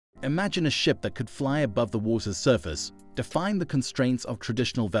Imagine a ship that could fly above the water's surface, defying the constraints of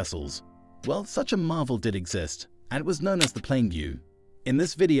traditional vessels. Well, such a marvel did exist, and it was known as the Plainview. In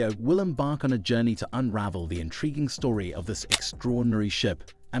this video, we'll embark on a journey to unravel the intriguing story of this extraordinary ship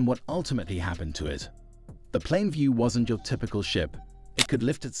and what ultimately happened to it. The Plainview wasn't your typical ship. It could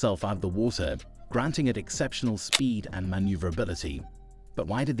lift itself out of the water, granting it exceptional speed and maneuverability. But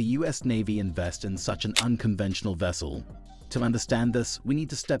why did the US Navy invest in such an unconventional vessel? To understand this, we need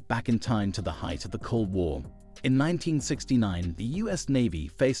to step back in time to the height of the Cold War. In 1969, the US Navy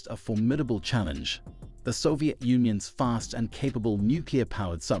faced a formidable challenge: the Soviet Union's fast and capable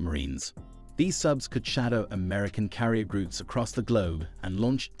nuclear-powered submarines. These subs could shadow American carrier groups across the globe and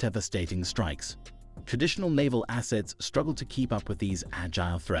launch devastating strikes. Traditional naval assets struggled to keep up with these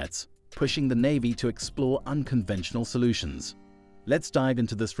agile threats, pushing the Navy to explore unconventional solutions. Let's dive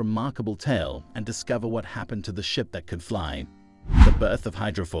into this remarkable tale and discover what happened to the ship that could fly. The birth of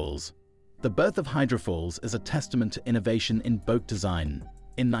hydrofoils. The birth of hydrofoils is a testament to innovation in boat design.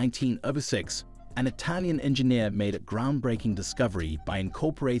 In 1906, an Italian engineer made a groundbreaking discovery by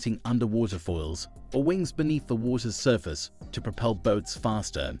incorporating underwater foils, or wings beneath the water's surface, to propel boats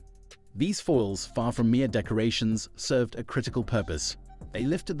faster. These foils, far from mere decorations, served a critical purpose. They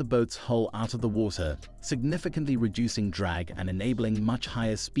lifted the boat's hull out of the water, significantly reducing drag and enabling much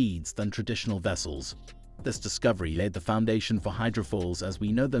higher speeds than traditional vessels. This discovery laid the foundation for hydrofoils as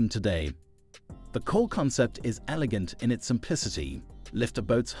we know them today. The core concept is elegant in its simplicity. Lift a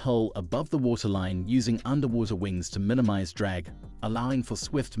boat's hull above the waterline using underwater wings to minimize drag, allowing for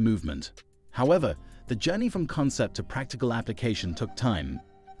swift movement. However, the journey from concept to practical application took time.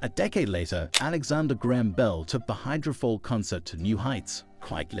 A decade later, Alexander Graham Bell took the hydrofoil concept to new heights,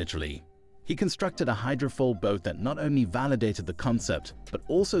 quite literally. He constructed a hydrofoil boat that not only validated the concept, but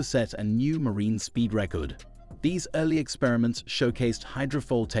also set a new marine speed record. These early experiments showcased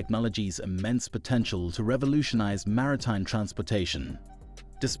hydrofoil technology's immense potential to revolutionize maritime transportation.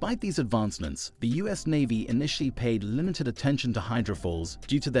 Despite these advancements, the US Navy initially paid limited attention to hydrofoils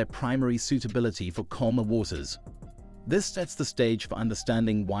due to their primary suitability for calmer waters. This sets the stage for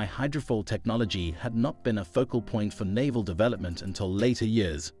understanding why hydrofoil technology had not been a focal point for naval development until later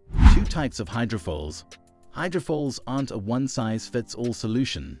years. Two types of hydrofoils. Hydrofoils aren't a one-size-fits-all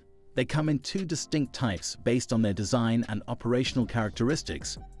solution. They come in two distinct types based on their design and operational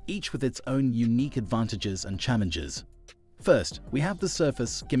characteristics, each with its own unique advantages and challenges. First, we have the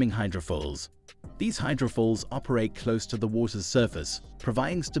surface skimming hydrofoils. These hydrofoils operate close to the water's surface,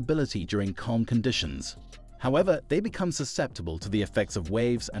 providing stability during calm conditions. However, they become susceptible to the effects of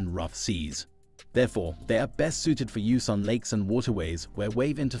waves and rough seas. Therefore, they are best suited for use on lakes and waterways where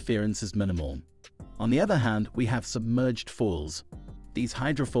wave interference is minimal. On the other hand, we have submerged foils. These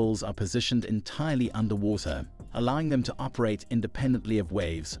hydrofoils are positioned entirely underwater, allowing them to operate independently of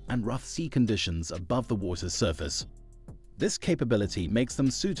waves and rough sea conditions above the water's surface. This capability makes them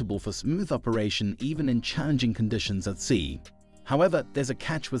suitable for smooth operation even in challenging conditions at sea. However, there's a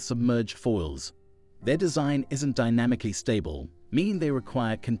catch with submerged foils. Their design isn't dynamically stable, meaning they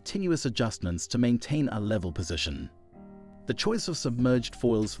require continuous adjustments to maintain a level position. The choice of submerged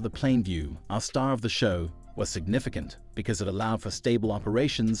foils for the Plainview, our star of the show, was significant because it allowed for stable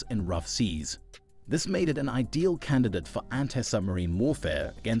operations in rough seas. This made it an ideal candidate for anti-submarine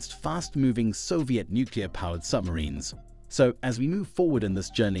warfare against fast-moving Soviet nuclear-powered submarines. So, as we move forward in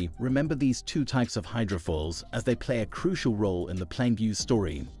this journey, remember these two types of hydrofoils as they play a crucial role in the Plainview's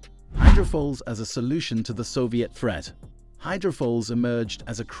story. Hydrofoils as a solution to the Soviet threat. Hydrofoils emerged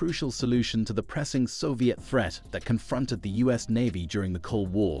as a crucial solution to the pressing Soviet threat that confronted the US Navy during the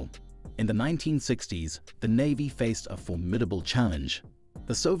Cold War. In the 1960s, the Navy faced a formidable challenge.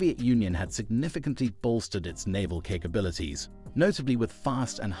 The Soviet Union had significantly bolstered its naval capabilities, notably with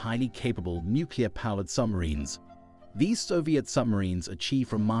fast and highly capable nuclear-powered submarines. These Soviet submarines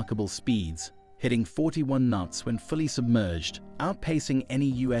achieved remarkable speeds, hitting 41 knots when fully submerged, outpacing any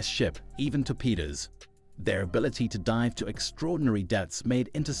US ship, even torpedoes. Their ability to dive to extraordinary depths made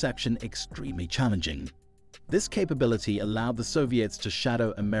interception extremely challenging. This capability allowed the Soviets to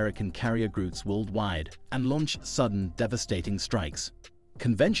shadow American carrier groups worldwide and launch sudden, devastating strikes.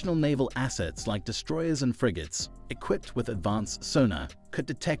 Conventional naval assets like destroyers and frigates, equipped with advanced sonar, could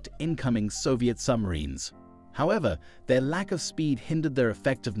detect incoming Soviet submarines. However, their lack of speed hindered their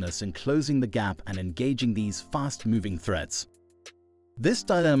effectiveness in closing the gap and engaging these fast-moving threats. This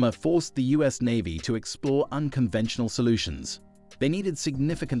dilemma forced the US Navy to explore unconventional solutions. They needed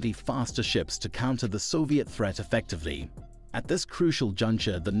significantly faster ships to counter the Soviet threat effectively. At this crucial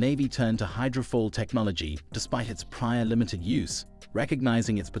juncture, the Navy turned to hydrofoil technology despite its prior limited use,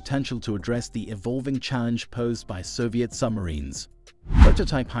 recognizing its potential to address the evolving challenge posed by Soviet submarines.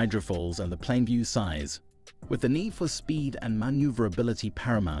 Prototype hydrofoils and the Plainview size. With the need for speed and maneuverability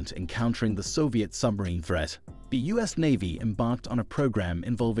paramount in countering the Soviet submarine threat, the U.S. Navy embarked on a program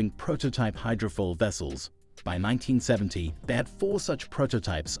involving prototype hydrofoil vessels. By 1970, they had 4 such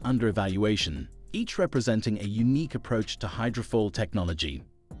prototypes under evaluation, each representing a unique approach to hydrofoil technology.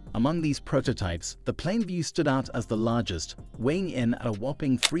 Among these prototypes, the Plainview stood out as the largest, weighing in at a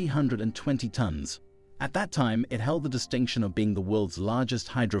whopping 320 tons. At that time, it held the distinction of being the world's largest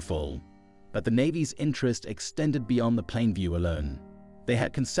hydrofoil. But the Navy's interest extended beyond the Plainview alone. They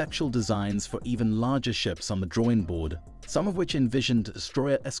had conceptual designs for even larger ships on the drawing board, some of which envisioned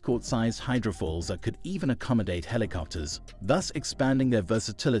destroyer escort-sized hydrofoils that could even accommodate helicopters, thus expanding their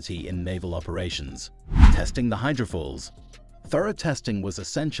versatility in naval operations. Testing the hydrofoils. Thorough testing was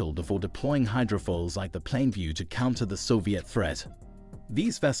essential before deploying hydrofoils like the Plainview to counter the Soviet threat.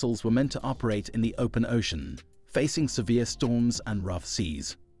 These vessels were meant to operate in the open ocean, facing severe storms and rough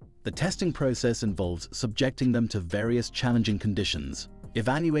seas. The testing process involves subjecting them to various challenging conditions,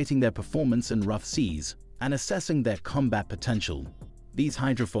 evaluating their performance in rough seas, and assessing their combat potential. These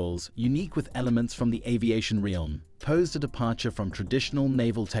hydrofoils, unique with elements from the aviation realm, posed a departure from traditional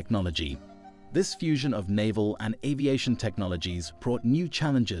naval technology. This fusion of naval and aviation technologies brought new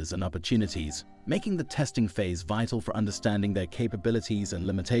challenges and opportunities, making the testing phase vital for understanding their capabilities and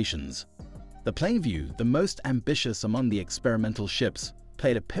limitations. The Plainview, the most ambitious among the experimental ships,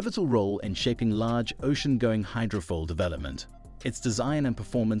 played a pivotal role in shaping large ocean-going hydrofoil development. Its design and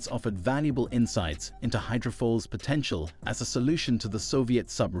performance offered valuable insights into hydrofoil's potential as a solution to the Soviet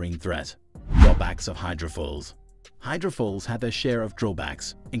submarine threat. Drawbacks of hydrofoils. Hydrofoils had their share of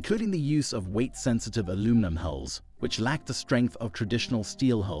drawbacks, including the use of weight-sensitive aluminum hulls, which lacked the strength of traditional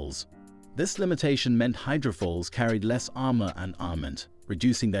steel hulls. This limitation meant hydrofoils carried less armor and armament,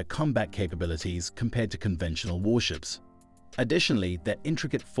 reducing their combat capabilities compared to conventional warships. Additionally, their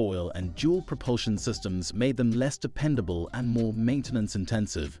intricate foil and dual propulsion systems made them less dependable and more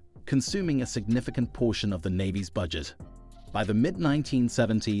maintenance-intensive, consuming a significant portion of the Navy's budget. By the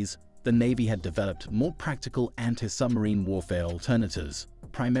mid-1970s, the Navy had developed more practical anti-submarine warfare alternatives,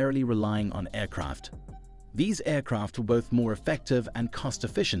 primarily relying on aircraft. These aircraft were both more effective and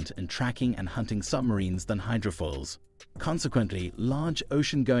cost-efficient in tracking and hunting submarines than hydrofoils. Consequently, large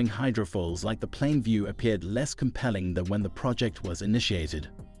ocean-going hydrofoils like the Plainview appeared less compelling than when the project was initiated.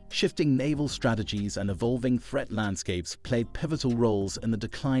 Shifting naval strategies and evolving threat landscapes played pivotal roles in the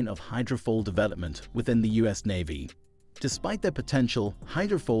decline of hydrofoil development within the U.S. Navy. Despite their potential,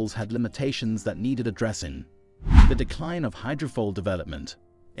 hydrofoils had limitations that needed addressing. The decline of hydrofoil development.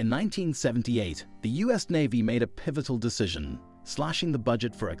 In 1978, the U.S. Navy made a pivotal decision, slashing the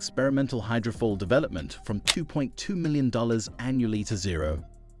budget for experimental hydrofoil development from $2.2 million annually to zero.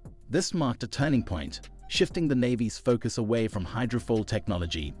 This marked a turning point, shifting the Navy's focus away from hydrofoil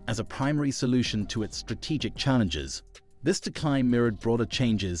technology as a primary solution to its strategic challenges. This decline mirrored broader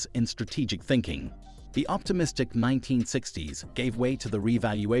changes in strategic thinking. The optimistic 1960s gave way to the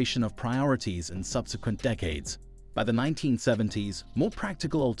reevaluation of priorities in subsequent decades. By the 1970s, more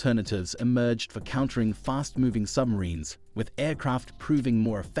practical alternatives emerged for countering fast-moving submarines, with aircraft proving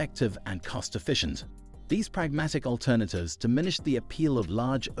more effective and cost-efficient. These pragmatic alternatives diminished the appeal of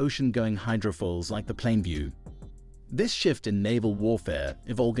large ocean-going hydrofoils like the Plainview. This shift in naval warfare,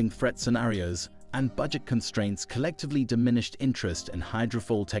 evolving threat scenarios, and budget constraints collectively diminished interest in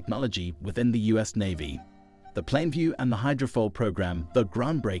hydrofoil technology within the U.S. Navy. The Plainview and the hydrofoil program, though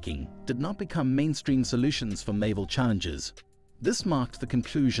groundbreaking, did not become mainstream solutions for naval challenges. This marked the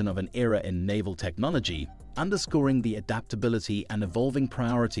conclusion of an era in naval technology, underscoring the adaptability and evolving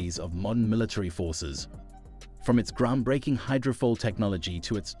priorities of modern military forces. From its groundbreaking hydrofoil technology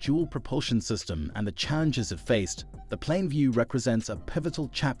to its dual propulsion system and the challenges it faced, the Plainview represents a pivotal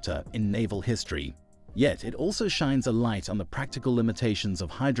chapter in naval history. Yet it also shines a light on the practical limitations of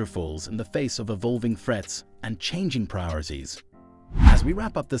hydrofoils in the face of evolving threats and changing priorities. As we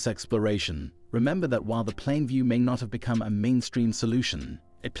wrap up this exploration, remember that while the Plainview may not have become a mainstream solution,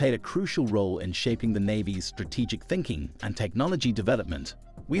 it played a crucial role in shaping the Navy's strategic thinking and technology development.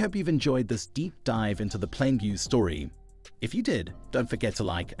 We hope you've enjoyed this deep dive into the Plainview story. If you did, don't forget to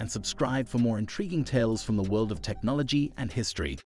like and subscribe for more intriguing tales from the world of technology and history.